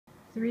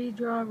Three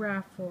draw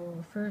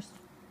raffle. First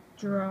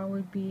draw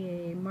would be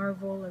a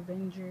Marvel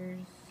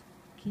Avengers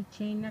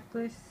keychain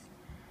necklace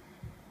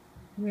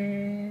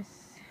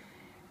with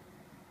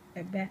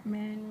a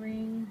Batman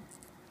ring,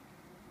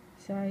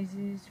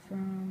 sizes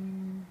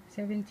from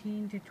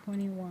 17 to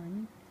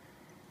 21,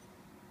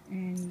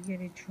 and you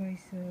get a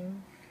choice of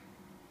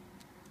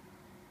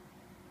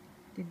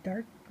the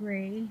dark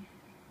gray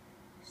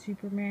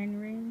Superman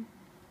ring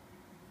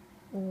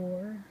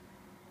or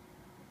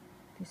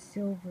the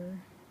silver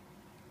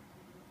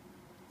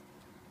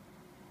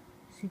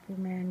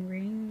Superman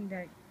ring.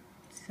 That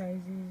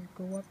sizes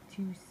go up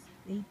to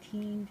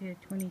 18 to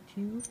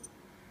 22.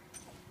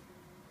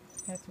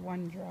 That's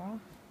one draw.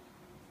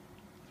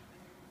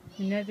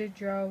 Another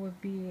draw would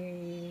be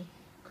a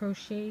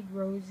crocheted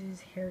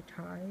roses hair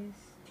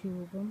ties,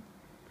 2 of them,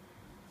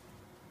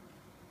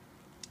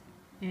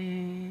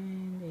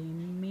 and a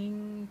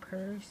Ming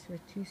purse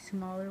with 2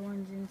 smaller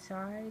ones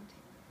inside,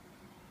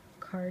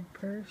 card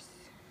purse,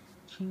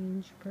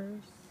 change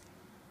purse.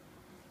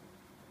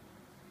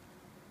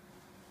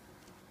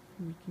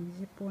 You can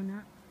zip one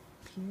up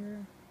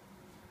here.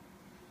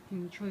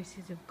 And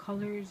choices of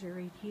colors are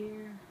right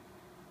here.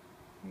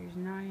 There's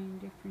 9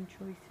 different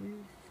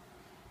choices.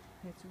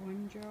 That's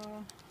one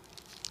draw.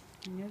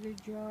 Another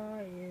draw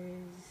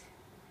is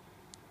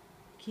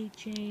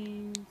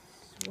keychains.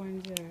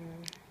 One's a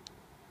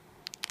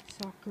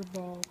soccer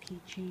ball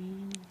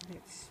keychain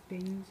that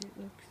spins, it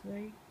looks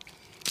like.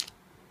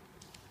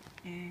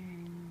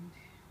 And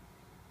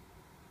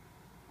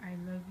I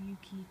love you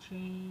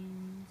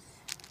keychains.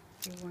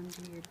 The ones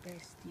of your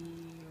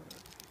bestie or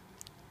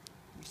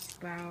your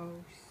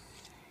spouse,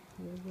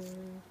 whoever.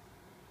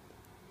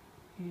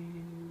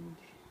 And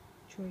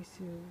choice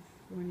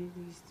of one of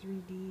these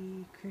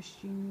 3D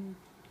Christian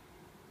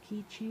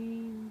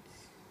keychains.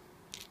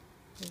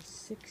 There's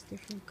 6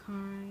 different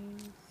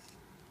kinds.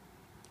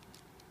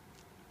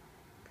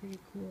 Pretty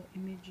cool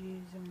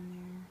images on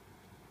there.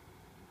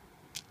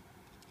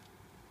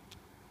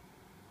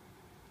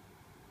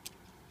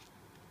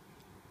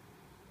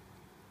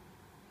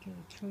 Get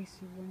a choice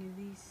of one of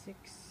these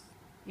 6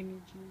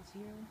 images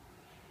here.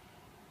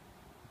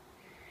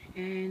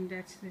 And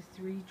that's the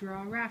 3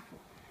 draw raffle.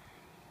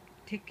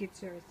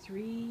 Tickets are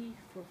 3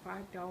 for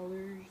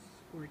 $5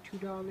 or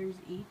 $2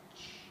 each.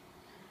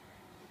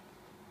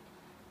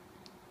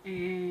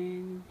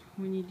 And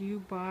when you do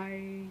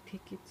buy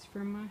tickets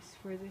from us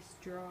for this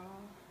draw,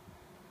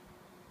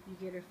 you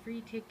get a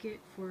free ticket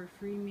for a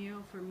free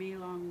meal for May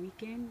long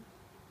weekend.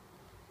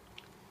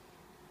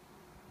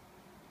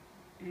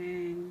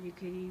 And you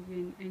could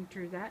even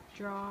enter that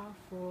draw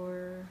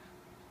for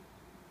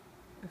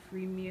a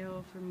free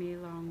meal for May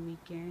long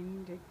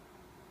weekend. You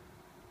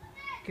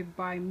could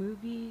buy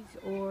movies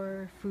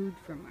or food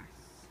from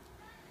us.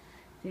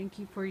 Thank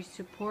you for your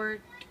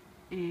support,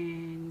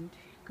 and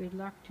good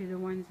luck to the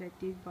ones that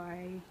did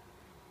buy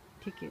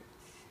tickets.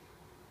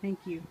 Thank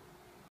you.